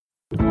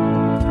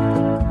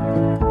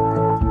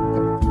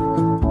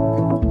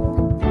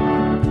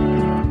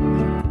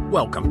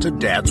Welcome to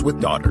Dads with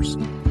Daughters.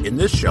 In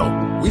this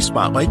show, we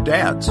spotlight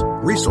dads,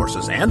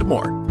 resources, and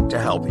more to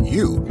help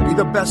you be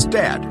the best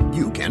dad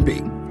you can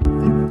be.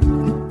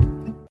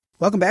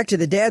 Welcome back to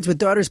the Dads with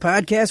Daughters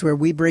podcast, where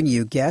we bring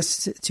you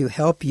guests to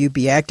help you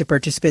be active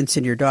participants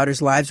in your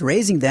daughters' lives,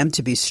 raising them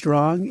to be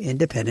strong,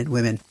 independent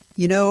women.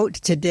 You know,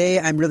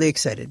 today I'm really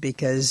excited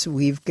because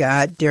we've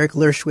got Derek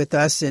Lurch with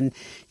us. And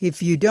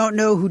if you don't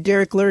know who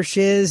Derek Lurch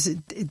is,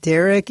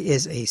 Derek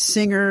is a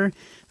singer,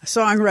 a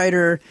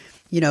songwriter.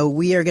 You know,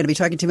 we are going to be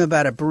talking to him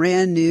about a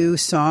brand new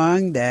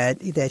song that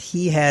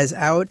he has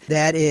out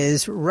that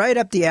is right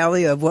up the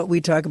alley of what we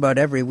talk about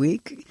every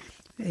week.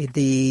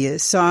 The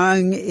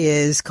song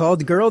is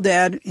called Girl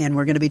Dad, and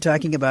we're going to be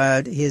talking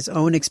about his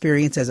own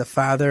experience as a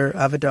father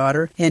of a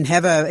daughter and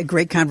have a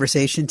great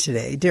conversation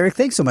today. Derek,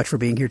 thanks so much for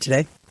being here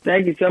today.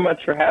 Thank you so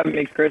much for having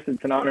me, Chris.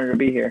 It's an honor to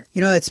be here.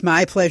 You know, it's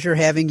my pleasure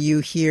having you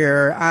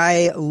here.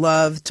 I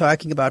love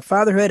talking about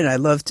fatherhood, and I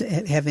love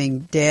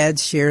having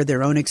dads share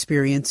their own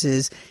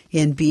experiences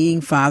in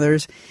being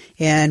fathers.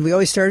 And we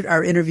always start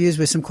our interviews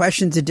with some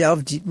questions to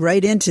delve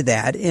right into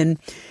that. And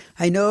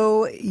I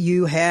know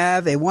you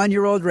have a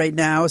 1-year-old right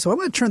now, so I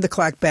want to turn the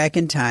clock back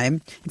in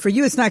time. And for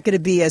you, it's not going to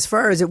be as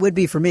far as it would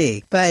be for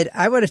me, but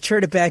I want to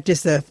turn it back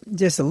just a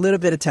little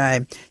bit of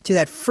time to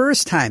that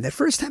first time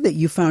that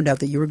you found out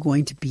that you were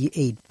going to be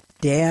a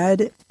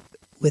dad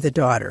with a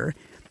daughter.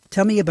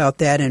 Tell me about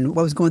that and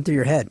what was going through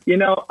your head. You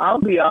know, I'll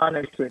be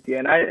honest with you,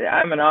 and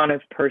I'm an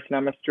honest person.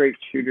 I'm a straight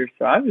shooter,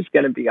 so I'm just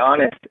going to be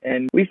honest.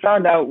 And we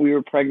found out we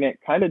were pregnant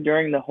kind of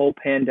during the whole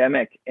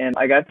pandemic, and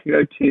I got to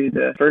go to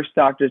the first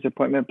doctor's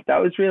appointment, but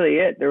that was really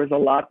it. There was a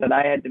lot that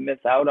I had to miss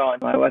out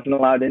on. I wasn't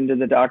allowed into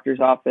the doctor's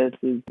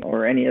offices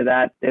or any of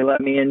that. They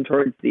let me in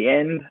towards the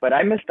end, but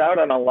I missed out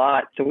on a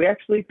lot. So we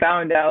actually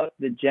found out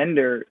the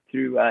gender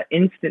through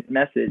instant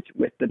message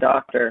with the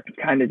doctor,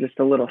 kind of just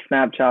a little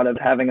snapshot of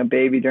having a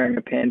baby during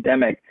a pandemic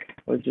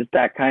was just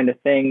that kind of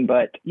thing.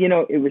 But, you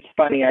know, it was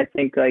funny. I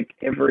think like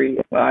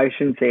I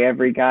shouldn't say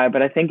every guy,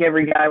 but I think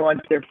every guy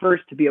wants their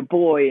first to be a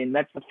boy. And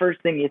that's the first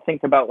thing you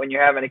think about when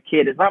you're having a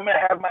kid is I'm going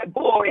to have my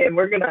boy and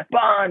we're going to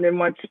bond and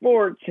watch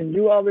sports and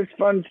do all this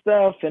fun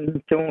stuff.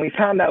 And so when we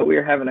found out we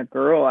were having a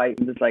girl, I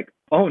was like,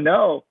 oh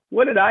no,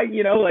 what did I,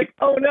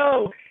 oh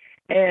no.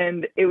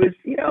 And it was,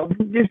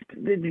 just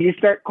you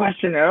start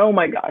questioning, oh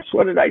my gosh,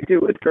 what did I do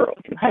with girls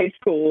in high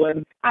school?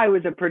 And I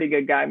was a pretty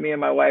good guy. Me and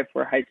my wife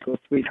were high school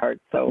sweethearts.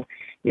 So,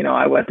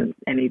 I wasn't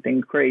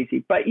anything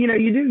crazy. But,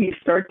 you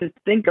start to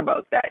think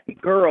about that,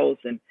 girls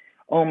and,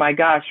 oh my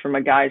gosh, from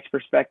a guy's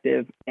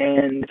perspective.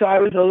 And so I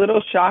was a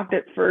little shocked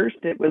at first.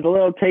 It was a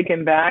little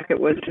taken back. It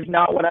was just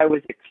not what I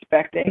was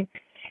expecting.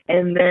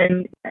 And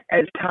then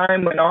as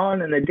time went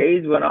on and the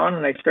days went on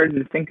and I started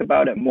to think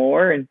about it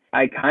more, and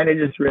I kind of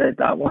just really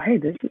thought, well, hey,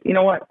 you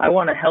know what? I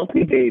want a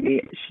healthy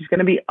baby. She's going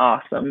to be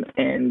awesome.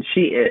 And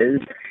she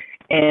is.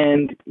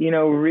 And,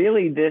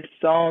 really this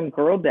song,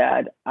 Girl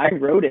Dad, I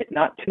wrote it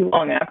not too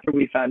long after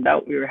we found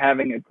out we were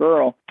having a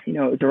girl. It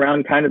was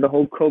around kind of the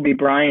whole Kobe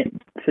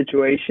Bryant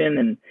situation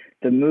and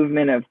the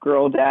movement of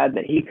Girl Dad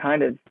that he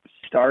kind of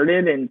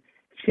started, and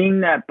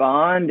seeing that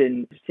bond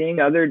and seeing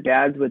other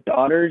dads with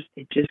daughters,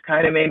 it just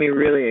kind of made me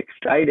really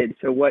excited.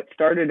 So what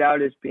started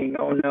out as being,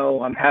 oh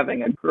no, I'm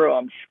having a girl,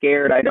 I'm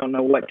scared, I don't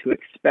know what to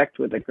expect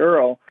with a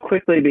girl,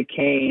 quickly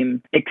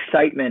became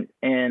excitement.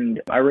 And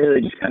I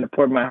really just kind of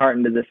poured my heart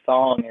into this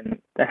song,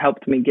 and that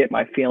helped me get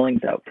my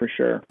feelings out for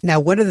sure. Now,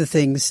 one of the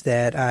things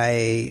that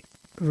I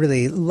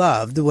really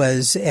loved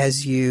was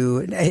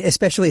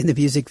especially in the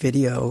music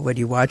video, when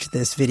you watch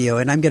this video,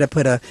 and I'm going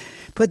to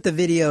put the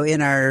video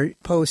in our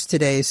post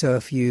today. So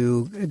if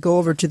you go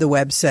over to the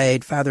website,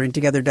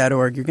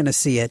 fatheringtogether.org, you're going to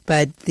see it.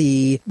 But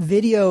the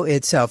video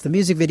itself, the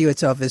music video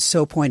itself is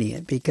so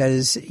poignant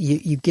because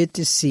you get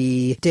to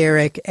see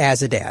Derek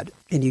as a dad,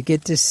 and you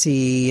get to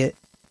see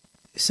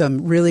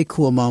some really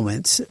cool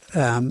moments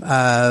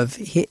of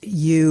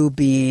you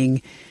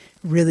being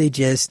really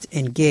just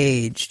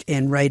engaged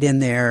and right in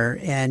there.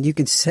 And you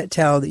can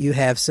tell that you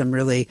have some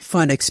really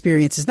fun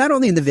experiences, not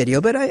only in the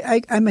video, but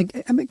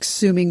I'm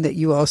assuming that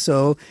you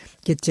also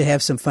get to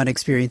have some fun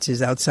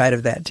experiences outside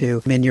of that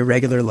too in your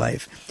regular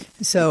life.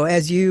 So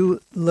as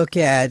you look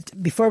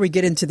at, before we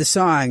get into the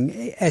song,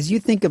 as you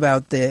think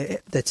about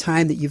the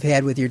time that you've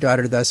had with your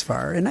daughter thus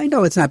far, and I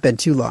know it's not been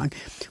too long,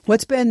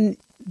 what's been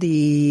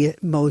the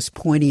most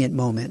poignant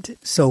moment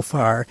so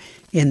far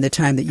in the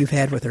time that you've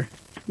had with her?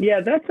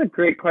 Yeah, that's a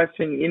great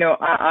question.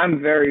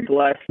 I'm very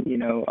blessed.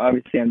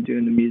 Obviously I'm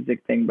doing the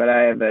music thing, but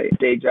I have a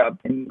day job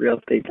in real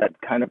estate that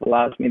kind of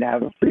allows me to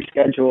have a free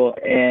schedule.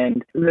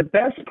 And the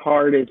best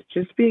part is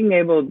just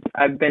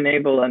I've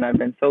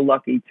been so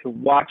lucky to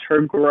watch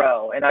her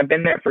grow. And I've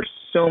been there for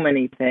so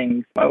many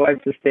things. My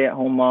wife's a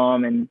stay-at-home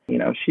mom, and,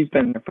 she's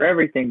been there for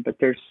everything. But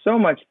there's so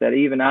much that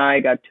even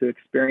I got to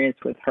experience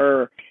with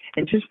her.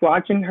 And just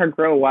watching her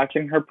grow,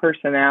 watching her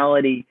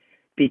personality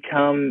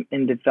become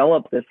and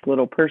develop this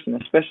little person,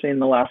 especially in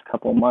the last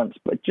couple of months.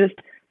 But just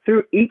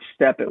through each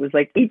step, it was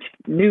like each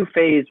new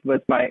phase was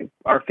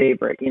our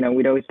favorite.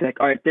 We'd always be like,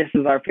 all right, this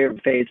is our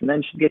favorite phase. And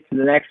then she'd get to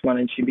the next one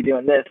and she'd be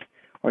doing this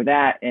or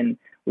that. And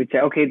we'd say,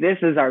 okay, this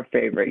is our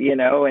favorite,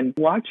 and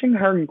watching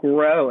her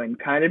grow and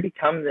kind of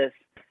become this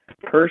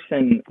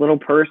little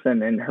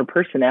person, and her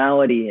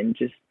personality and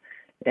just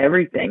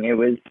everything.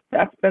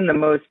 That's been the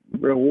most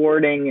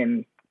rewarding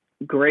and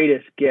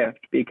greatest gift,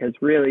 because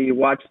really you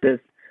watch this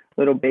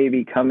little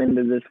baby come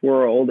into this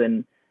world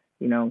and,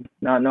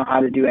 not know how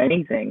to do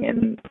anything.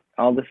 And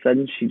all of a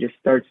sudden she just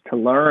starts to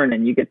learn,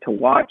 and you get to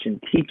watch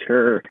and teach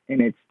her,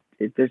 and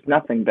there's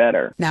nothing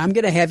better. Now, I'm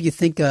going to have you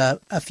think a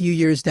few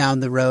years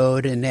down the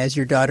road, and as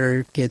your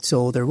daughter gets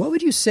older, what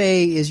would you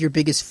say is your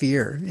biggest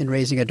fear in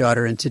raising a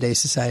daughter in today's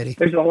society?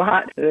 There's a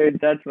lot. There's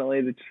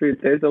definitely the truth.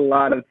 There's a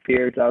lot of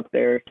fears out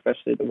there,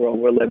 especially the world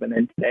we're living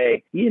in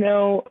today.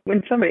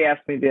 When somebody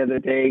asked me the other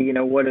day,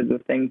 what are the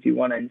things you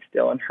want to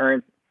instill in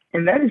her?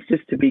 And that is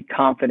just to be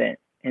confident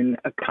and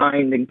a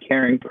kind and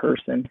caring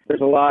person.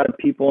 There's a lot of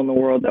people in the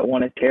world that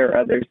want to tear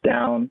others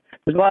down.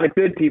 There's a lot of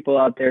good people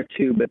out there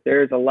too, but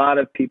there's a lot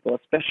of people,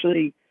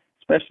 especially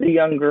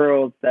young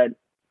girls, that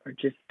are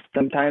just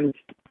sometimes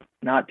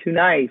not too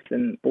nice,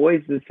 and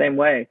boys the same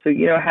way. So,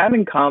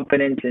 having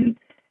confidence and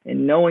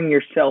knowing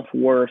your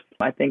self-worth,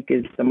 I think,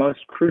 is the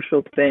most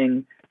crucial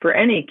thing for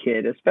any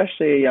kid,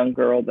 especially a young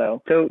girl,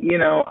 though. So,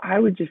 I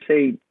would just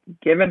say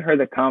giving her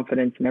the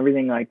confidence and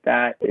everything like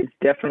that is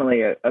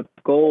definitely a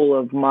goal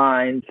of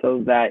mine,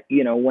 so that,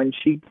 when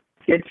she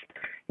gets,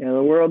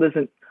 the world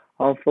isn't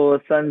all full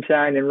of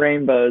sunshine and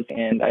rainbows,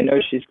 and I know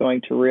she's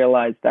going to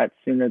realize that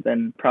sooner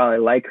than probably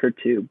like her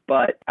to.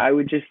 But I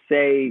would just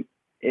say,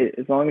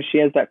 as long as she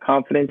has that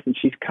confidence and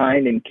she's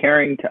kind and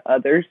caring to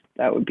others,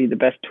 that would be the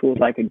best tools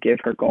I could give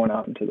her going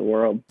out into the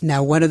world.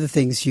 Now, one of the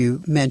things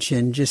you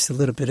mentioned just a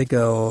little bit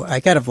ago, I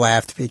kind of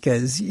laughed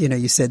because,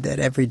 you said that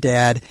every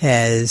dad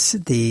has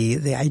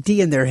the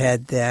idea in their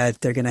head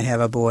that they're going to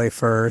have a boy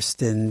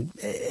first. And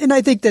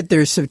I think that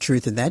there's some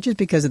truth in that, just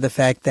because of the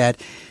fact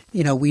that,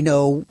 we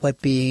know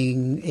what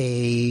being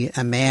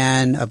a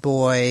man, a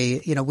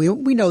boy,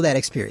 we know that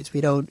experience.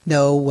 We don't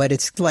know what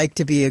it's like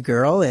to be a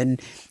girl.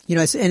 And,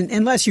 and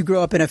unless you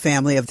grow up in a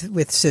family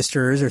with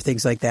sisters or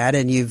things like that,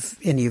 and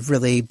you've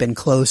really been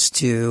close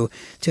to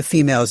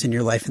females in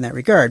your life in that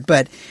regard.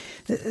 But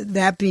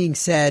that being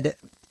said,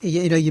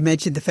 you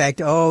mentioned the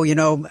fact,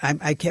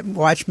 I can't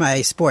watch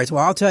my sports.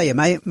 Well, I'll tell you,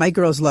 my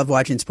girls love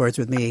watching sports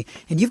with me,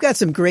 and you've got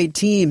some great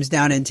teams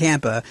down in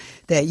Tampa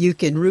that you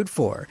can root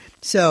for.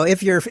 So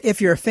if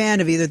you're a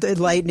fan of either the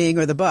Lightning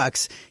or the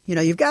Bucks,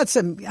 you've got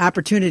some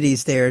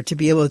opportunities there to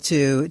be able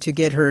to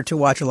get her to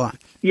watch along.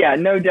 Yeah,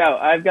 no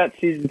doubt. I've got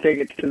season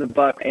tickets to the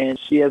Bucks, and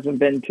she hasn't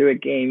been to a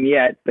game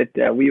yet, but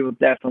we will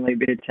definitely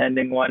be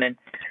attending one. And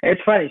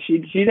it's funny,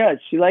 she does.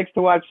 She likes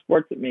to watch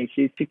sports with me.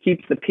 She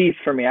keeps the peace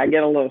for me. I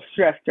get a little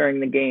stressed during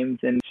the games,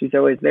 and she's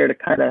always there to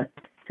kind of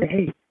say,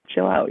 hey,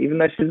 chill out. Even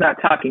though she's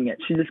not talking yet,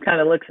 she just kind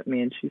of looks at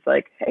me, and she's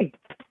like, hey,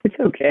 it's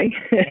okay.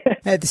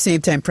 At the same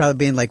time, probably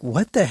being like,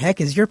 what the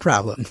heck is your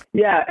problem?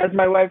 Yeah, as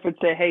my wife would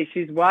say, hey,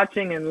 she's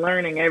watching and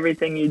learning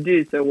everything you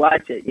do, so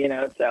watch it,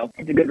 so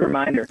it's a good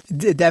reminder.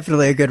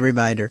 Definitely a good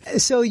reminder.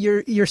 So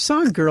your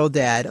song Girl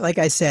Dad, like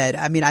I said,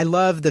 I mean, I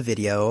love the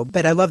video,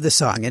 but I love the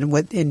song and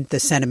what in the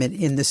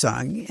sentiment in the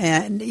song.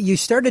 And you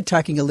started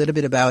talking a little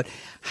bit about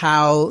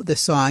how the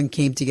song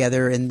came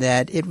together, and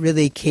that it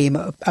really came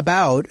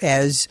about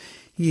as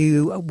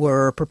you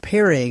were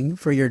preparing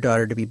for your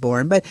daughter to be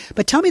born. But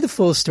tell me the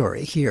full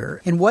story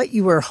here, and what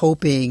you were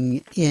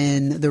hoping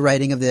in the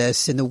writing of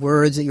this, and the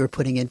words that you were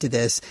putting into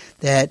this,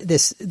 that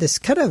this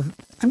kind of,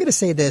 I'm going to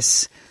say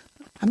this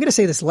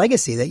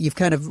legacy that you've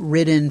kind of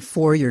written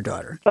for your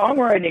daughter.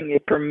 Songwriting,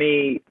 for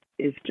me,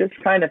 is just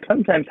kind of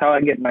sometimes how I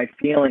get my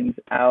feelings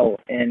out.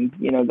 And,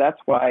 that's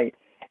why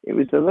it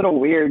was a little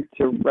weird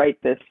to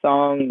write this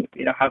song.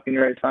 How can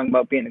you write a song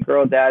about being a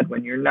girl dad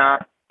when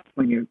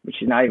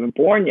she's not even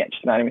born yet,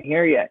 she's not even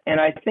here yet. And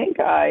I think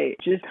I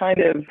just kind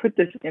of put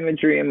this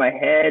imagery in my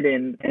head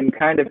and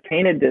kind of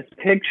painted this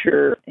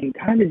picture, and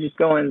kind of just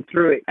going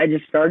through it. I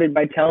just started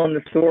by telling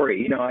the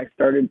story. I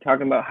started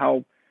talking about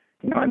how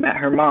I met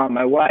her mom,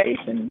 my wife,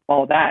 and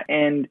all that.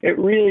 And it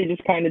really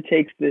just kind of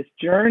takes this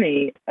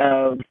journey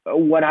of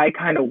what I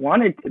kind of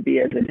wanted to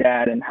be as a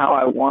dad and how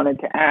I wanted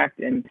to act.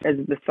 And as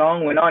the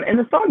song went on, and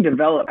the song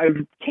developed, I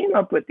came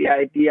up with the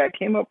idea. I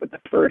came up with the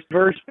first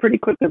verse pretty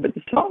quickly, but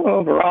the song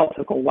overall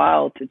took a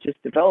while to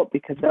just develop,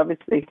 because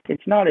obviously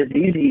it's not as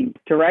easy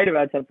to write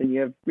about something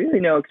you have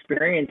really no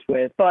experience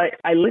with. But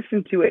I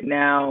listen to it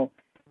now,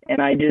 and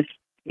I just,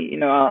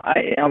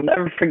 I'll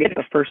never forget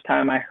the first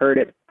time I heard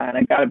it, and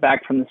I got it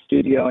back from the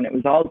studio and it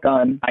was all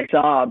done. I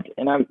sobbed,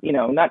 and I'm,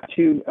 not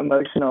too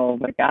emotional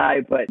of a guy,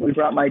 but we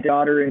brought my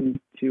daughter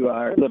into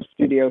our little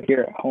studio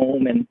here at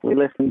home, and we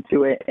listened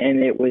to it, and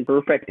it was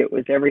perfect. It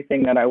was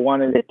everything that I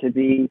wanted it to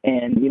be.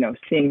 And,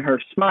 seeing her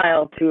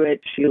smile to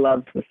it, she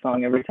loves the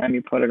song. Every time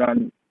you put it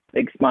on,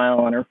 big smile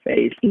on her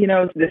face.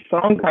 This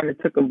song kind of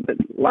took a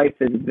life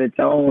of its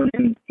own.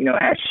 And,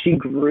 as she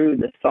grew,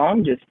 the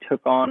song just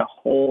took on a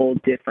whole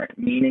different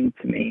meaning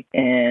to me.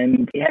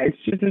 And yeah, it's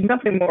just, there's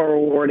nothing more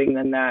rewarding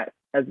than that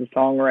as a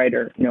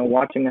songwriter,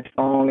 watching a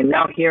song and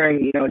now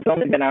hearing, it's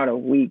only been out a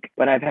week,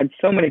 but I've had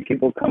so many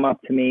people come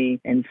up to me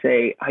and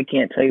say, I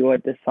can't tell you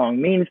what this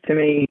song means to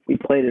me. We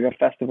played at a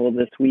festival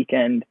this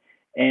weekend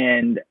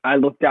and I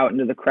looked out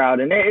into the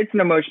crowd, and it's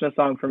an emotional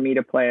song for me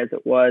to play as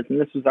it was.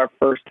 And this was our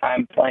first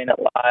time playing it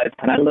live.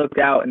 And I looked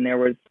out and there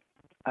was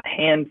a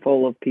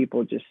handful of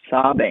people just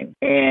sobbing,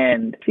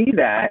 and see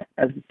that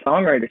as a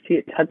songwriter, see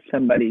it touch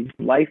somebody's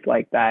life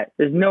like that.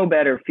 There's no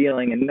better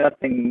feeling and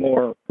nothing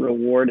more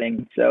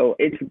rewarding. So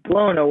it's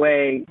blown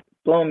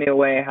me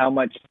away how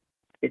much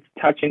it's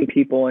touching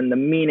people and the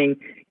meaning,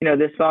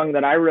 this song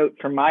that I wrote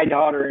for my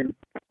daughter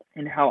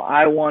and how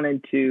I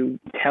wanted to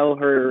tell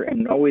her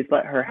and always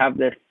let her have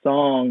this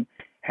song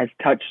has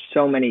touched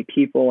so many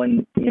people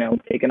and,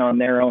 taken on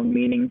their own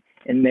meaning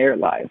in their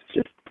lives.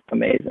 Just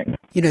amazing.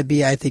 It'd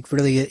be, I think,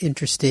 really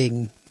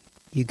interesting.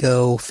 You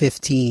go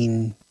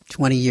 15,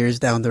 20 years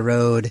down the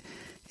road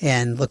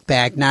and look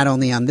back not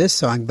only on this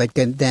song, but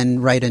then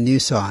write a new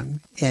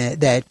song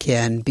that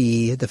can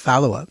be the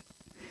follow-up.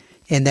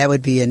 And that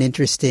would be an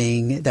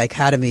interesting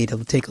dichotomy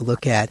to take a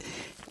look at,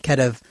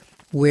 kind of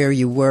where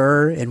you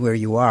were and where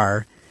you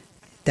are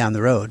down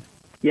the road.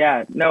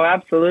 Yeah, no,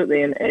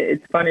 absolutely. And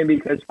it's funny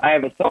because I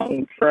have a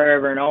song,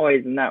 Forever and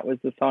Always, and that was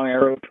the song I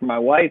wrote for my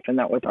wife, and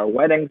that was our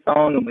wedding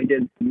song, and we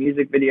did the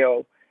music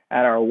video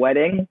at our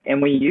wedding,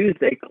 and we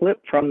used a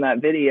clip from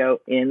that video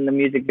in the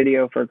music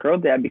video for Girl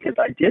Dad because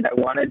I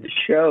wanted to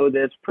show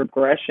this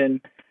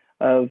progression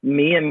of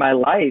me and my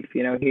life.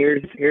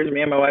 Here's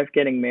me and my wife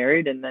getting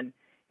married, and then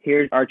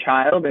here's our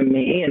child and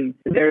me, and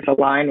there's a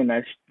line and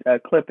a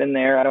clip in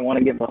there. I don't want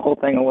to give the whole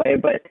thing away,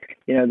 but,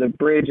 the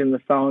bridge in the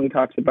song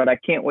talks about, I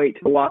can't wait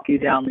to walk you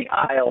down the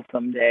aisle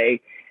someday.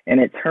 And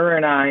it's her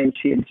and I, and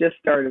she had just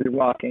started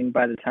walking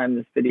by the time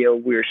this video,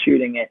 we were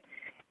shooting it.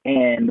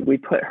 And we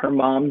put her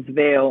mom's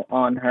veil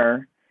on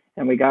her,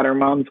 and we got her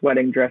mom's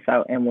wedding dress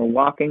out, and we're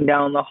walking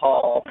down the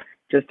hall,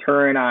 just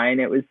her and I. And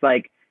it was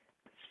like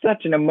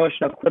such an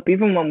emotional clip.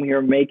 Even when we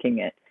were making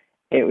it,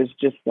 it was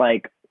just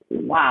like,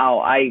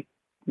 wow, I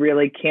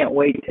really can't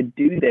wait to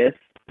do this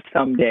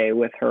someday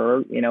with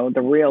her,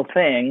 the real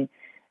thing.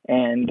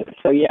 And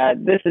so, yeah,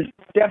 this is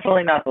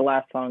definitely not the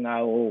last song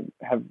I will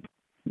have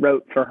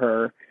wrote for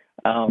her.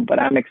 But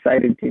I'm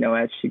excited,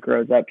 as she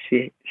grows up,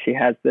 she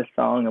has this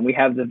song, and we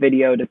have the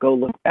video to go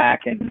look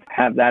back and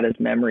have that as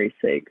memory's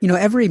sake.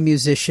 Every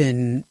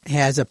musician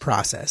has a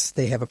process.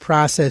 They have a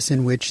process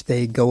in which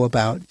they go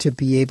about to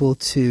be able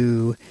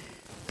to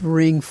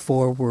bring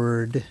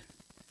forward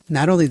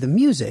not only the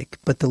music,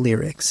 but the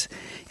lyrics.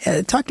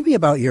 Talk to me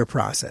about your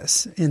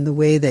process and the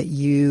way that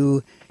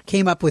you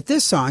came up with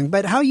this song,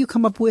 but how you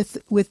come up with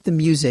the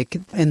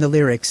music and the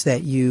lyrics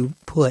that you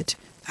put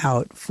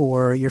out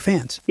for your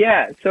fans.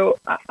 Yeah, so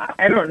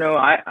I don't know.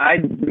 I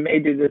may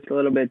do this a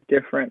little bit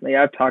differently.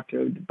 I've talked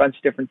to a bunch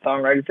of different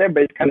songwriters.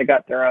 Everybody's kind of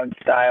got their own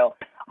style.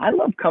 I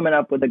love coming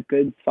up with a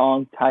good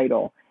song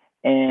title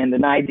and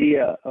an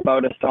idea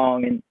about a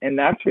song, and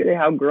that's really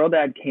how Girl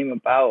Dad came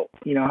about.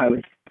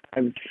 I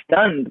was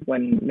stunned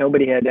when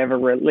nobody had ever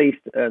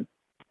released a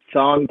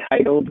song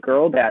titled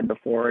Girl Dad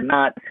before,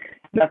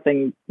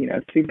 nothing,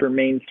 super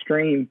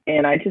mainstream.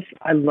 And I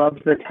love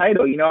the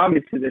title.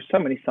 Obviously there's so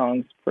many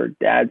songs for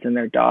dads and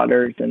their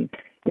daughters. And,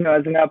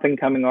 as an up and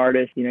coming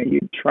artist, you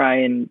try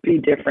and be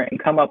different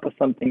and come up with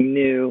something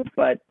new.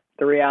 But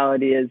the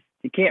reality is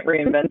you can't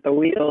reinvent the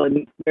wheel,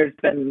 and there's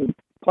been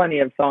plenty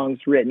of songs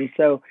written.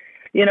 So,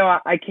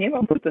 I came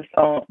up with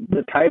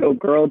the title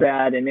Girl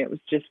Dad, and it was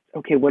just,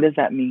 okay, what does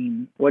that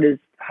mean?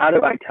 How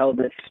do I tell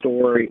this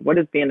story? What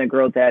does being a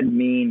girl dad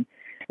mean?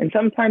 And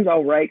sometimes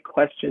I'll write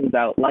questions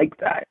out like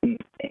that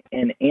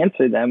and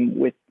answer them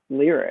with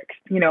lyrics,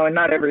 and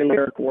not every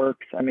lyric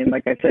works. I mean,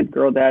 like I said,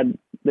 Girl Dad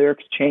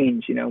lyrics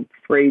change,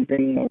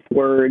 phrasing of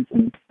words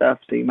and stuff.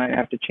 So you might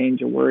have to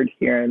change a word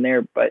here and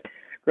there, but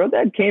Girl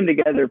Dad came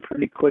together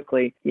pretty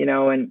quickly,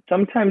 and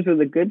sometimes with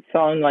a good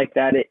song like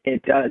that,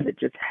 it does. It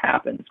just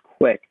happens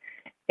quick.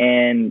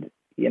 And,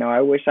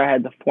 I wish I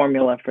had the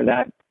formula for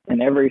that,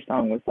 and every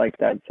song was like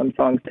that. Some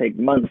songs take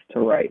months to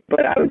write.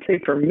 But I would say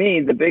for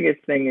me, the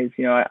biggest thing is,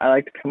 I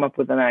like to come up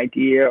with an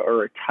idea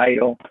or a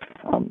title.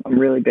 I'm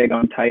really big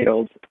on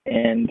titles.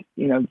 And,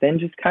 then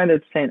just kind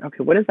of saying,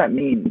 okay, what does that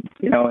mean?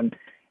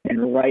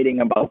 And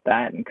writing about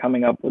that and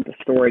coming up with a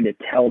story to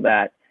tell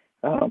that.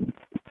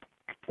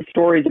 The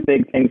story is a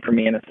big thing for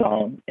me in a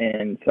song,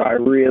 and so I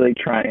really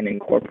try and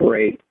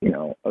incorporate,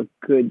 a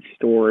good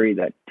story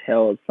that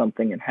tells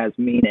something and has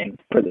meaning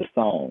for the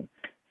song.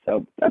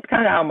 So that's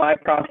kind of how my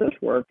process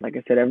works. Like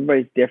I said,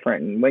 everybody's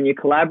different, and when you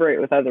collaborate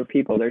with other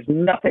people, there's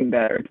nothing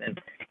better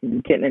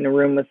than getting in a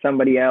room with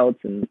somebody else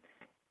and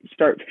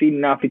start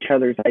feeding off each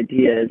other's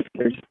ideas.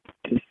 There's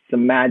just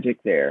some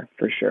magic there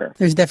for sure.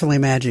 There's definitely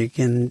magic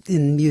in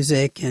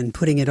music and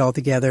putting it all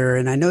together.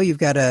 And I know you've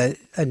got a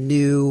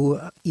new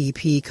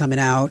EP coming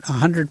out,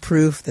 100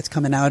 Proof, that's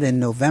coming out in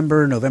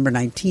November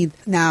 19th.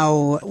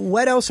 Now,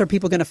 what else are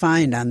people going to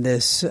find on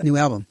this new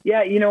album?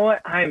 Yeah, you know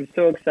what? I'm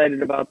so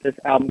excited about this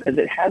album because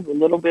it has a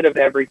little bit of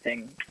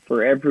everything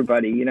for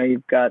everybody.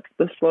 You've got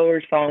the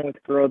slower song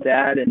with Girl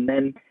Dad, and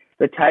then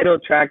the title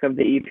track of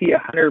the EP,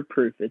 100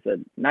 Proof, is a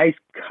nice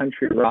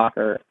country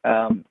rocker,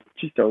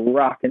 just a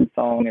rocking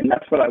song, and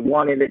that's what I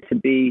wanted it to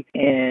be.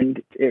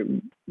 And it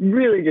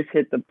really just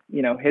hit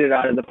it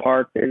out of the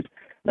park. There's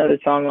another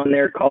song on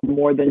there called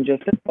More Than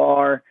Just a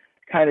Bar.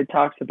 Kind of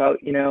talks about,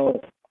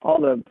 all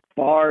the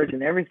bars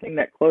and everything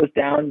that closed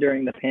down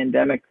during the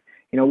pandemic.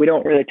 We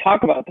don't really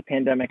talk about the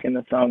pandemic in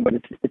the song, but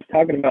it's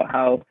talking about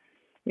how,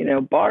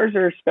 bars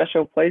are a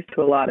special place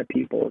to a lot of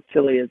people, as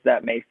silly as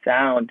that may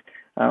sound.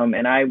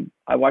 And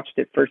I watched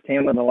it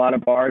firsthand with a lot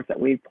of bars that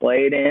we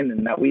played in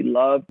and that we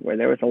loved, where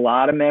there was a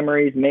lot of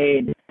memories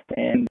made,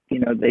 and,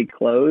 they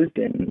closed,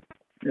 and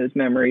those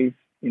memories,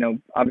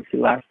 obviously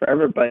last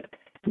forever, but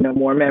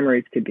more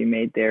memories could be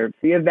made there.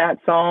 So you have that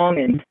song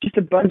and just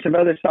a bunch of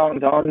other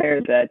songs on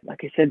there that, like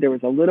I said, there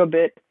was a little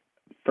bit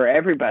for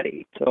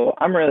everybody. So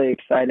I'm really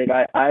excited.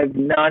 I've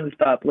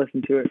nonstop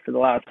listened to it for the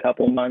last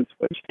couple of months,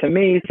 which to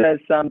me says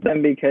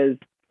something, because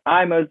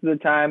most of the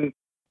time,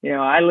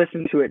 I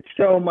listen to it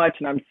so much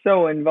and I'm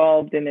so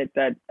involved in it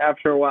that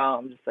after a while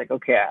I'm just like,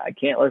 okay, I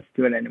can't listen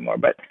to it anymore.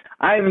 But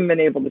I haven't been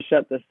able to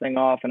shut this thing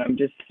off, and I'm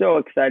just so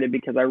excited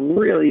because I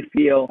really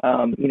feel,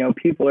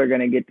 people are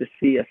going to get to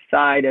see a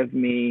side of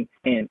me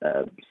and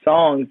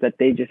songs that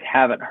they just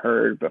haven't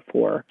heard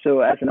before. So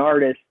as an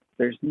artist,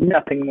 there's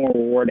nothing more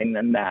rewarding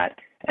than that.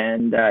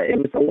 And it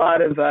was a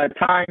lot of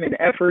time and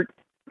effort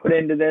put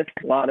into this,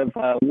 a lot of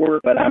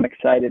work, but I'm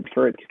excited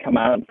for it to come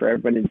out and for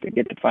everybody to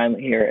get to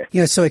finally hear it.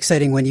 It's so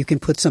exciting when you can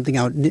put something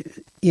out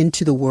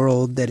into the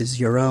world that is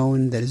your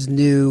own, that is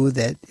new,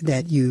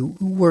 that you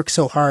work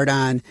so hard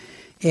on.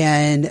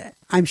 And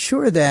I'm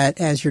sure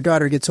that as your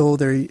daughter gets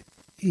older,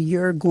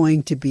 you're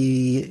going to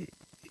be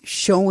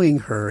showing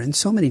her in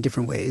so many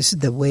different ways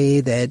the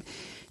way that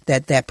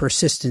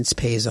persistence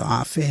pays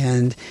off.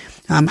 And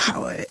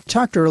I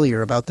talked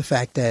earlier about the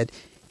fact that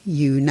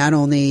you not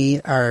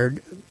only are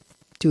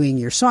doing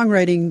your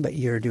songwriting, but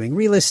you're doing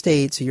real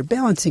estate, so you're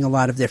balancing a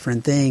lot of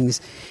different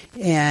things.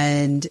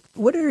 And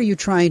what are you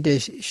trying to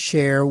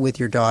share with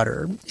your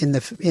daughter in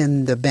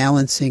the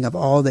balancing of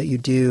all that you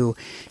do,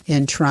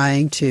 and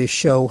trying to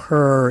show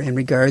her in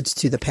regards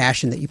to the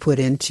passion that you put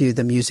into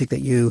the music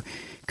that you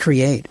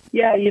create?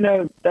 Yeah,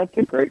 that's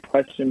a great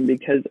question,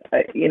 because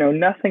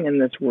nothing in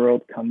this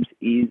world comes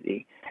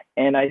easy.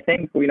 And I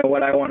think,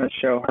 what I want to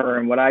show her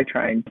and what I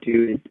try and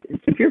do is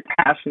if you're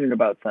passionate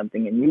about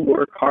something and you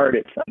work hard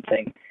at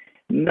something,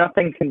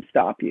 nothing can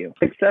stop you.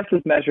 Success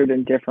is measured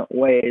in different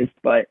ways,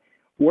 but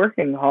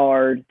working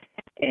hard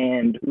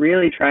and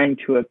really trying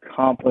to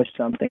accomplish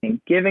something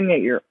and giving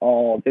it your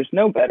all, there's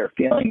no better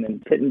feeling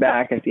than sitting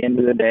back at the end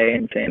of the day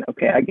and saying,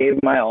 okay, I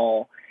gave my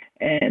all,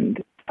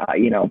 and,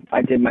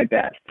 I did my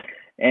best.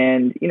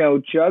 And,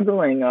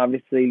 juggling,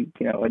 obviously,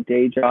 a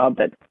day job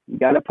that you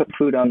got to put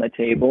food on the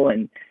table,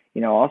 and,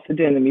 also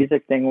doing the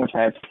music thing, which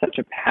I have such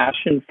a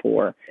passion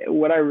for.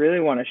 What I really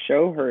want to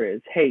show her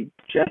is, hey,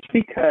 just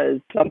because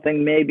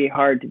something may be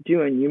hard to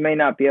do and you may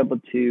not be able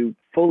to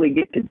fully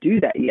get to do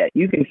that yet,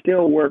 you can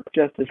still work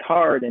just as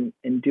hard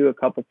and do a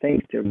couple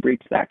things to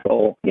reach that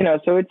goal.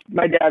 So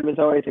my dad was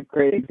always a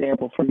great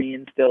example for me,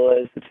 and still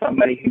is,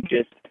 somebody who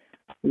just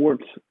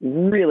works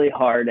really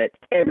hard at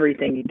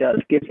everything he does,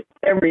 gives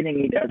everything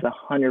he does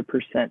 100%.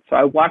 So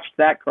I watched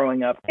that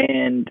growing up,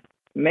 and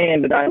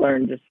man, did I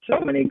learn just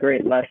so many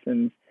great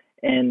lessons.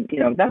 And,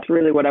 that's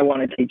really what I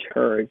want to teach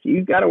her, is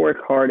you got to work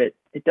hard.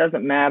 It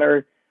doesn't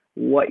matter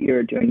what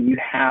you're doing. You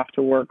have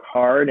to work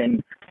hard,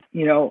 and,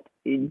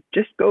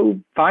 just go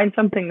find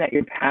something that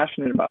you're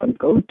passionate about and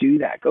go do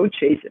that. Go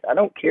chase it. I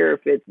don't care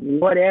if it's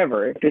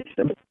whatever, if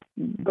it's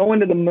going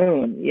to the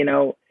moon,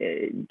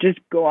 just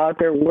go out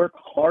there, work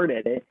hard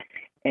at it,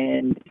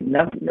 and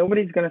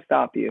nobody's going to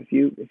stop you.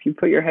 If you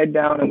put your head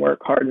down and work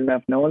hard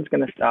enough, no one's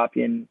going to stop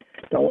you, and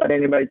don't let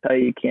anybody tell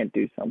you can't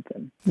do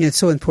something. It's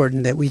so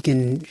important that we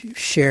can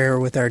share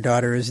with our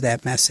daughters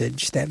that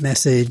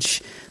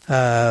message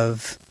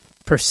of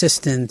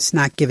persistence,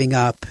 not giving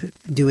up,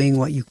 doing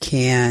what you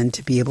can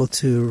to be able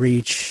to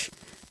reach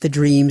the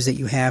dreams that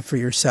you have for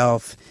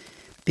yourself.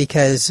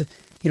 Because,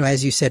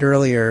 as you said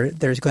earlier,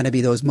 there's going to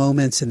be those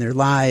moments in their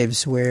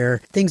lives where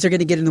things are going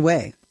to get in the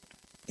way,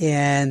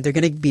 and they're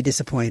going to be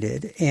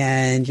disappointed,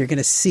 and you're going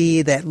to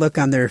see that look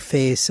on their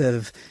face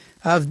of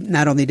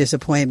not only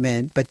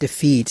disappointment, but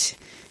defeat.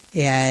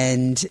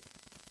 And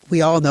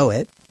we all know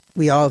it.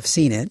 We all have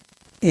seen it,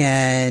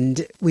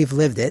 and we've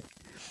lived it.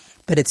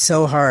 But it's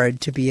so hard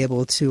to be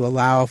able to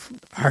allow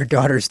our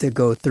daughters to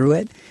go through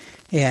it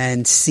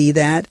and see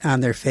that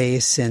on their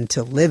face, and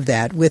to live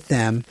that with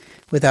them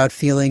without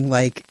feeling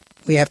like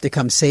we have to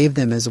come save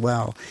them as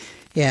well.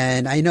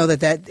 And I know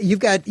that you've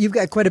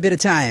got quite a bit of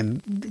time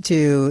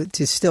to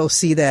still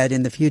see that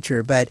in the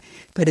future, but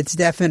it's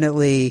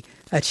definitely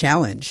a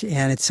challenge,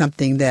 and it's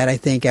something that I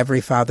think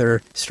every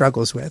father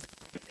struggles with.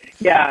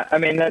 Yeah, I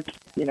mean, that's,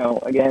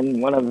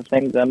 again, one of the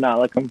things I'm not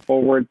looking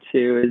forward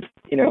to is,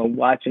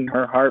 watching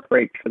her heart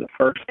break for the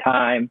first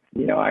time.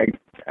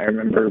 I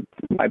remember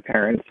my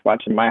parents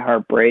watching my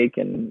heart break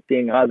and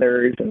seeing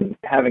others and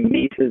having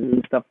nieces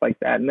and stuff like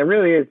that. And there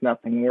really is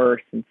nothing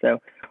worse. And so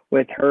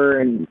with her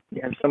and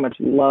you have so much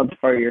love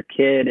for your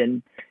kid,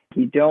 and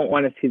you don't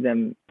want to see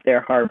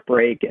their heart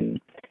break. And,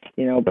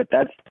 but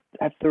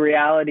that's the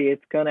reality.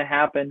 It's going to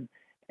happen.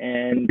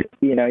 And,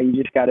 you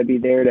just got to be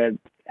there to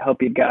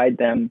help you guide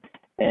them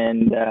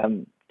and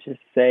just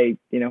say,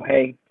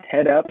 hey,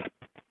 head up,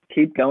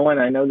 keep going.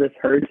 I know this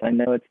hurts. I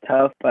know it's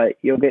tough, but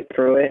you'll get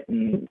through it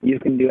and you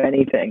can do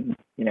anything.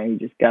 You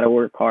just got to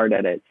work hard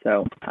at it.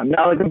 So I'm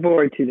not looking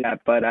forward to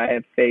that, but I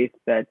have faith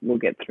that we'll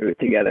get through it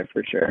together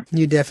for sure.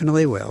 You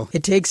definitely will.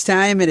 It takes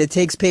time and it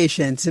takes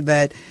patience,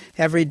 but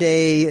every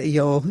day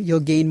you'll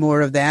gain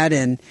more of that,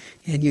 and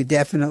you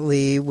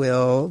definitely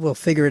will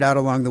figure it out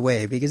along the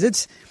way, because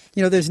it's,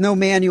 there's no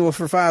manual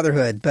for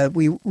fatherhood, but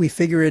we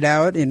figure it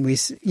out, and we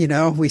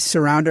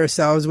surround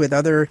ourselves with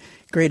other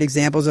great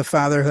examples of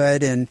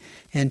fatherhood and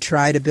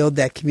try to build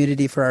that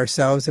community for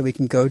ourselves that we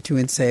can go to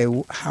and say,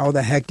 how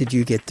the heck did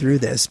you get through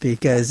this?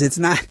 Because it's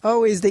not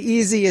always the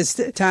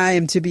easiest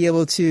time to be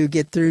able to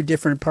get through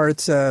different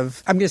parts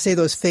of, I'm going to say,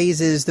 those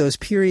phases, those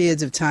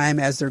periods of time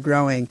as they're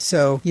growing.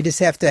 So you just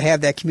have to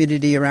have that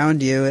community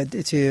around you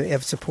to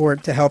have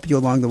support to help you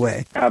along the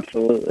way.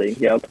 Absolutely.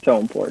 Yep. So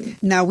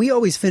important. Now, we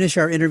always finish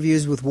our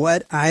interviews with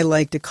what I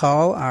like to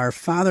call our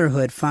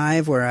Fatherhood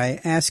 5, where I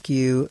ask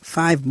you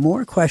 5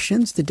 more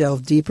questions to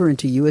delve deeper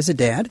into you as a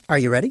dad. Are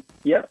you ready?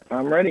 Yep,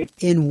 I'm ready.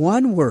 In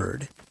one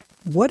word,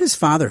 what is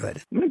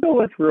fatherhood? I'm going to go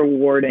with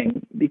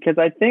rewarding, because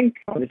I think,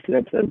 obviously,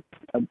 that's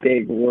a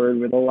big word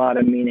with a lot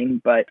of meaning.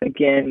 But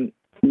again,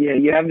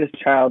 you have this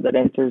child that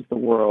enters the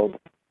world,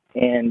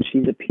 and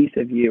she's a piece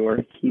of you, or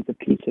he's a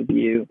piece of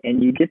you,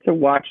 and you get to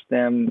watch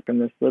them from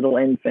this little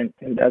infant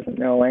who doesn't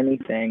know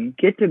anything,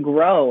 get to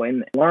grow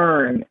and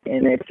learn.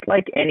 And it's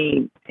like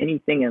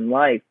anything in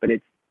life, but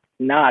it's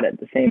not at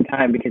the same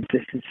time, because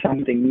this is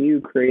something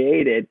you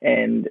created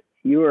and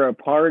you are a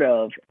part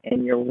of,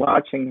 and you're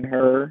watching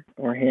her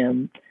or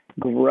him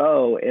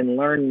grow and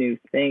learn new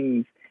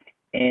things.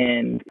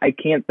 And I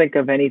can't think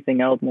of anything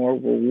else more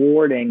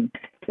rewarding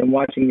than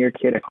watching your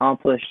kid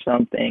accomplish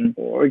something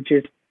or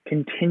just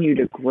continue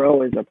to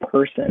grow as a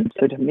person.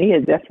 So to me,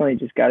 it definitely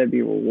just got to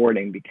be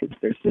rewarding, because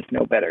there's just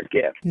no better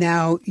gift.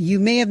 Now, you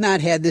may have not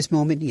had this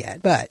moment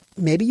yet, but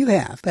maybe you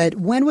have. But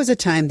when was a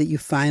time that you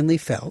finally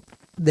felt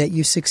that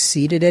you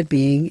succeeded at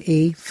being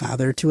a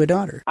father to a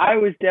daughter? I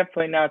was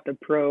definitely not the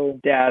pro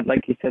dad.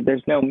 Like you said,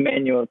 there's no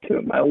manual to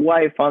it. My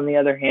wife, on the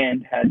other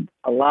hand, had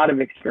a lot of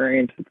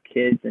experience with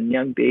kids and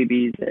young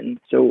babies. And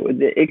so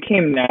it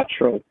came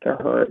natural to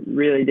her. It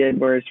really did.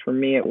 Whereas for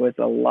me, it was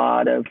a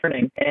lot of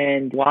learning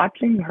and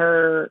watching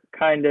her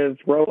kind of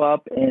grow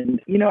up.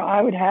 And,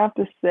 I would have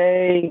to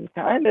say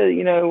kind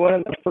of, one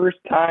of the first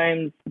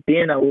times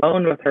being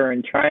alone with her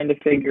and trying to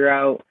figure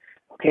out,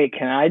 okay,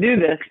 can I do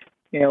this?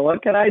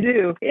 What can I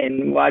do?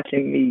 And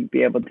watching me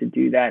be able to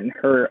do that, and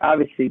her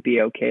obviously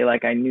be okay,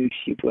 like I knew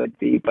she would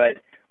be,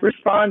 but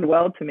respond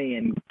well to me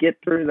and get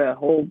through the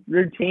whole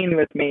routine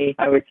with me.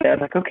 I would say, I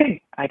was like,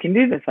 okay, I can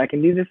do this. I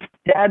can do this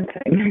dad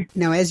thing.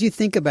 Now, as you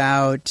think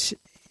about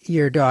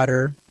your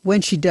daughter, when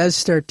she does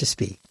start to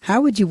speak,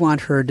 how would you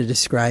want her to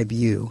describe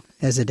you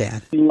as a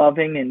dad?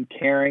 Loving and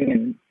caring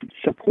and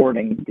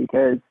supporting,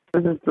 because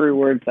those are 3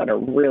 words that are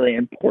really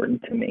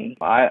important to me.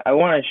 I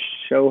want to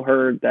show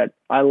her that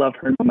I love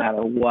her no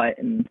matter what,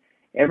 and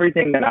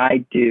everything that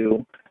I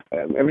do,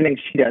 everything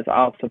she does,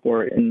 I'll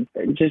support, and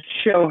just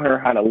show her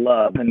how to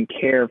love and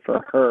care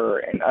for her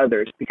and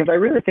others, because I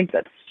really think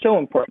that's so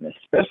important,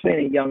 especially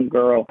in a young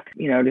girl,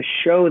 to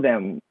show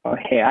them, oh,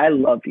 hey, I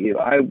love you.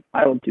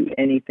 I will do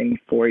anything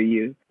for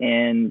you.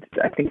 And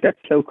I think that's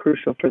so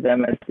crucial for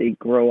them as they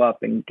grow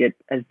up and get,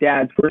 as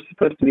dads, we're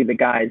supposed to be the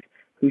guys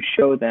who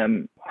show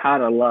them how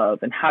to love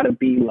and how to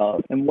be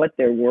loved and what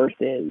their worth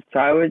is. So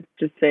I would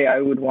just say I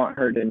would want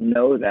her to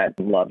know that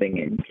loving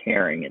and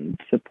caring and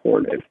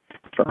supportive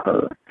for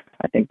her.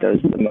 I think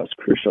those are the most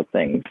crucial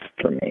things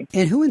for me.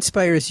 And who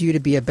inspires you to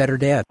be a better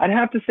dad? I'd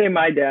have to say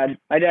my dad.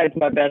 My dad's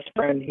my best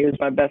friend. He was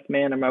my best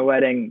man at my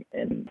wedding,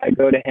 and I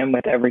go to him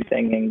with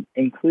everything,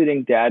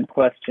 including dad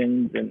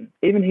questions. And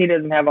even he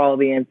doesn't have all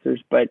the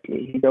answers, but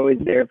he's always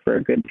there for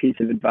a good piece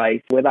of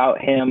advice.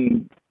 Without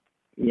him,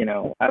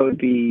 I would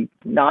be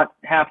not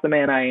half the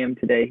man I am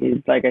today.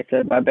 He's, like I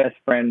said, my best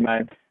friend,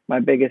 my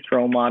biggest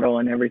role model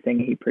in everything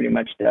he pretty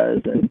much does.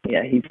 And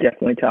yeah, he's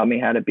definitely taught me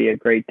how to be a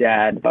great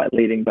dad by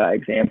leading by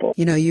example.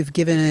 You've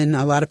given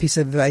a lot of pieces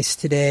of advice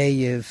today.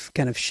 You've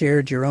kind of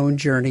shared your own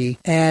journey.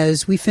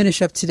 As we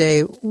finish up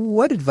today,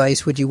 what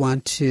advice would you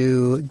want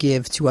to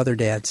give to other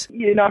dads?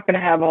 You're not going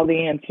to have all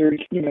the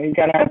answers. You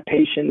got to have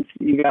patience.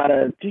 You got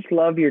to just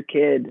love your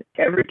kid.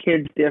 Every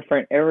kid's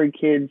different. Every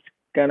kid's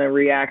going to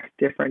react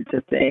different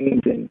to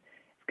things, and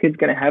kids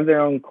going to have their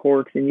own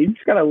quirks, and you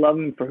just got to love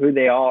them for who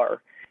they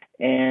are.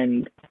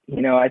 And,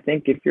 I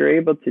think if you're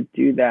able to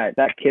do that,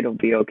 that kid will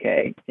be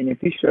okay. And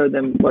if you show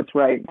them what's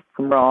right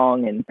from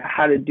wrong and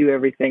how to do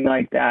everything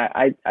like that,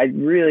 I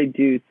really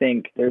do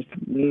think there's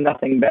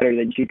nothing better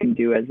that you can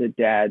do as a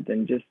dad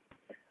than just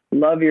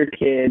love your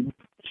kid,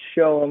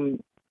 show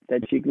them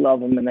that you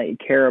love them and that you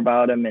care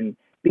about them, and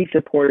be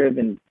supportive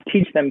and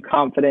teach them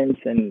confidence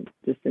and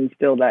just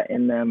instill that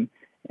in them.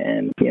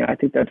 And, I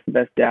think that's the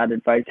best dad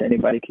advice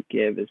anybody could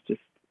give, is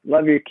just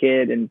love your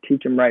kid and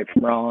teach them right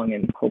from wrong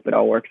and hope it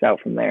all works out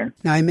from there.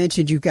 Now, I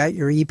mentioned you've got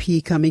your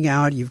EP coming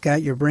out. You've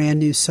got your brand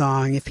new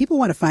song. If people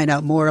want to find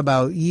out more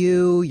about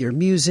you, your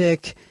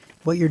music,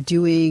 what you're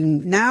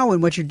doing now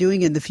and what you're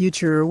doing in the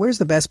future, where's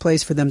the best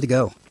place for them to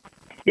go?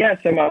 Yeah,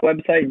 so my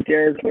website,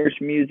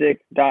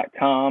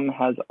 DerekLurschmusic.com,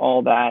 has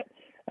all that.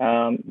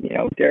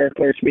 Derek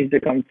Lursch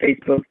Music on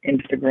Facebook,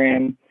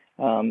 Instagram.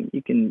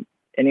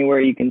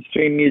 Anywhere you can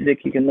stream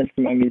music, you can listen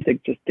to my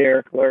music, just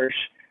Derek Lursch.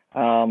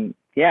 And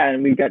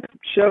we've got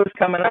shows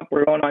coming up.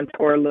 We're going on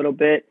tour a little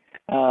bit.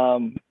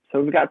 So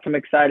we've got some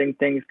exciting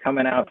things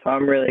coming out. So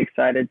I'm really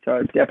excited. So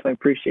I definitely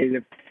appreciate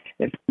it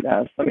if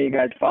some of you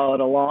guys followed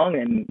along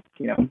and,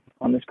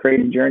 on this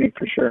crazy journey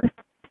for sure.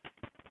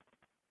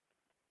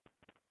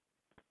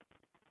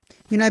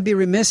 I'd be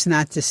remiss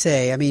not to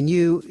say,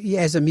 you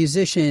as a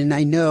musician,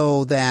 I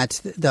know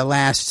that the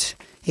last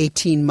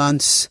 18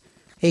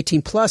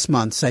 plus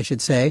months, I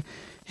should say,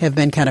 have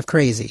been kind of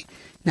crazy.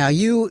 Now,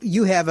 you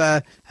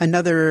have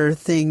another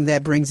thing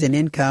that brings in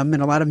income,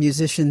 and a lot of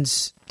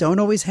musicians don't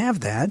always have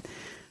that.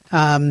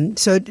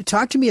 So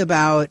talk to me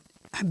about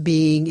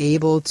being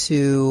able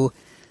to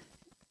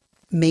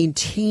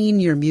maintain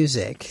your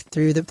music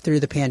through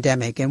the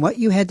pandemic and what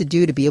you had to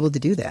do to be able to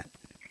do that.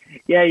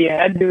 Yeah, you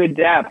had to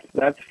adapt,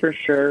 that's for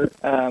sure.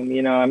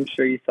 I'm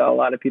sure you saw a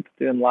lot of people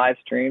doing live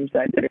streams.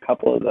 I did a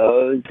couple of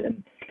those,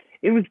 and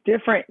it was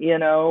different,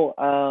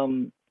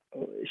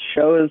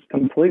 shows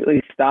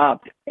completely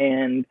stopped.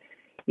 And,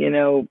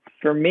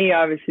 for me,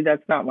 obviously,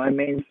 that's not my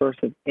main source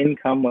of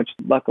income, which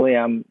luckily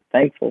I'm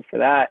thankful for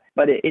that.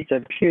 But it's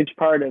a huge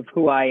part of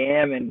who I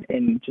am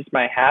and just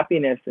my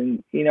happiness.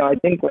 And, I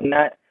think when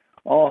that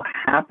all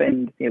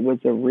happened, it was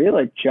a real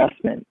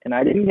adjustment, and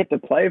I didn't get to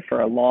play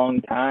for a long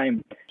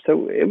time.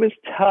 So it was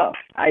tough.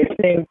 I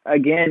think,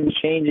 again,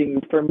 changing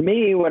for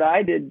me, what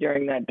I did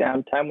during that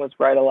downtime was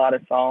write a lot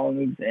of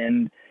songs,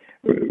 and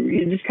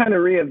you just kind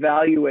of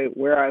reevaluate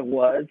where I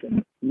was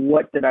and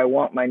what did I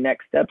want my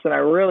next steps. And I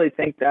really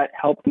think that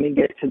helped me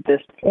get to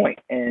this point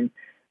and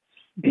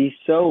be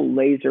so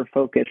laser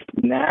focused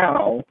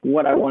now,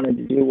 what I wanted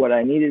to do, what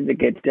I needed to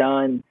get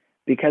done,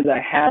 because I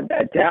had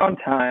that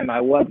downtime.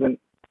 I wasn't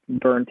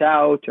burnt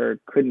out or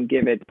couldn't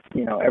give it,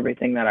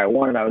 everything that I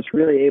wanted. I was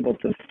really able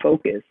to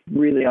focus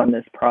really on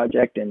this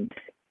project and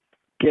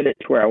get it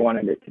to where I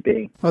wanted it to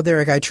be. Well,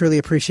 Derek, I truly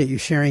appreciate you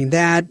sharing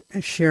that,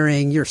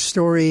 sharing your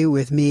story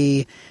with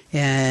me,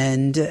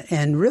 and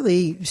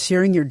really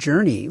sharing your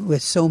journey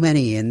with so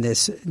many in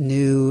this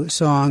new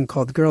song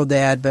called Girl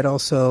Dad, but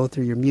also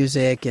through your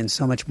music and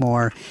so much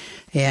more.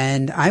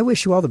 And I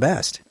wish you all the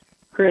best.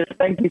 Chris,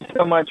 thank you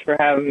so much for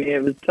having me.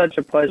 It was such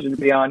a pleasure to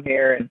be on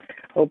here, and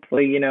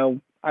hopefully,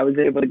 I was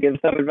able to give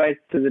some advice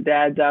to the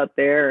dads out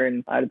there,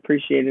 and I'd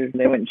appreciate it if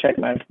they went and checked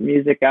my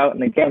music out.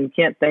 And again,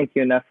 can't thank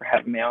you enough for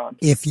having me on.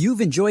 If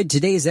you've enjoyed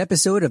today's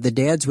episode of the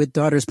Dads with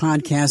Daughters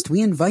podcast,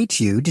 we invite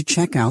you to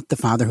check out the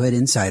Fatherhood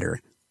Insider.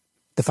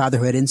 The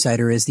Fatherhood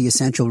Insider is the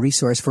essential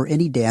resource for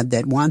any dad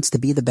that wants to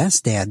be the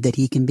best dad that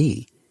he can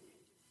be.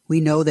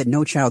 We know that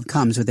no child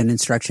comes with an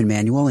instruction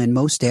manual, and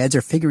most dads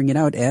are figuring it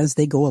out as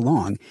they go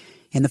along.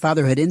 And the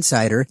Fatherhood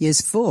Insider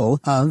is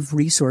full of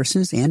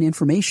resources and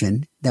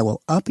information that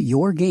will up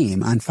your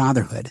game on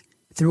fatherhood.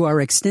 Through our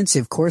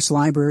extensive course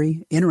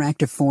library,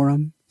 interactive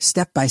forum,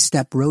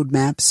 step-by-step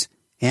roadmaps,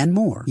 and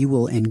more, you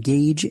will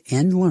engage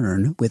and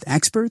learn with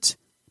experts,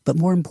 but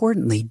more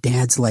importantly,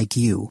 dads like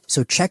you.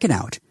 So check it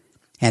out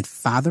at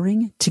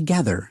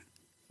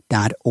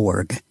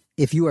fatheringtogether.org.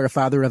 If you are a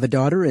father of a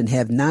daughter and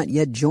have not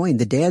yet joined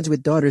the Dads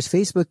with Daughters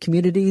Facebook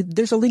community,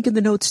 there's a link in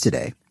the notes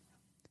today.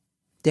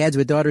 Dads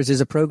with Daughters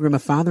is a program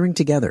of Fathering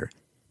Together.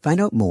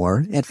 Find out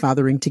more at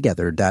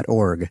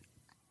fatheringtogether.org.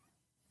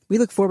 We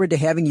look forward to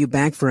having you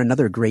back for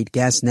another great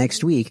guest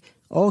next week,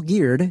 all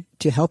geared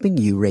to helping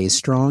you raise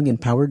strong,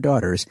 empowered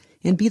daughters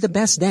and be the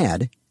best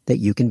dad that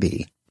you can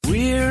be.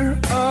 We're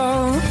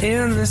all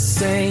in the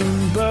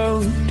same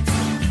boat,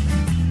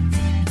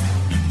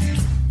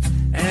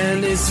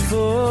 and it's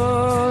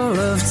full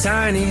of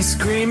tiny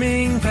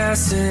screaming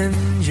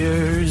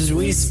passengers.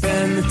 We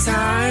spend the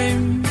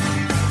time,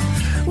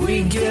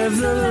 we give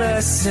the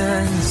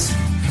lessons,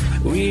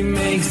 we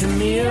make the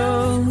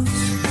meals,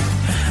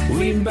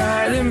 we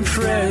buy them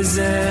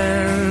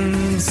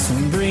presents.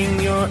 Bring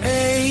your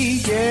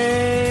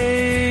A-game,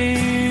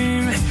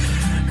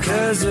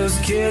 'cause those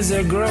kids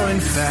are growing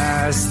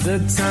fast. The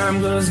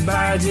time goes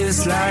by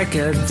just like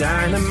a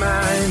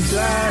dynamite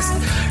blast.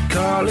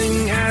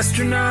 Calling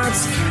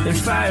astronauts and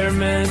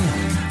firemen,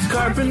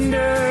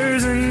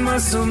 carpenters and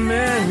muscle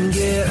men.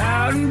 Get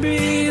out and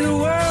be the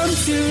world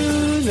to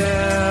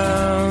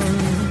them.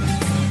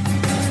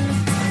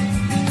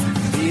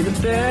 Be the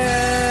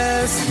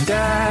best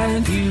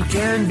dad you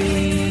can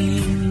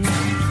be.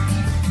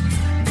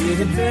 Be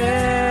the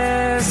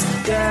best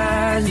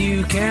dad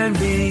you can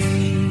be.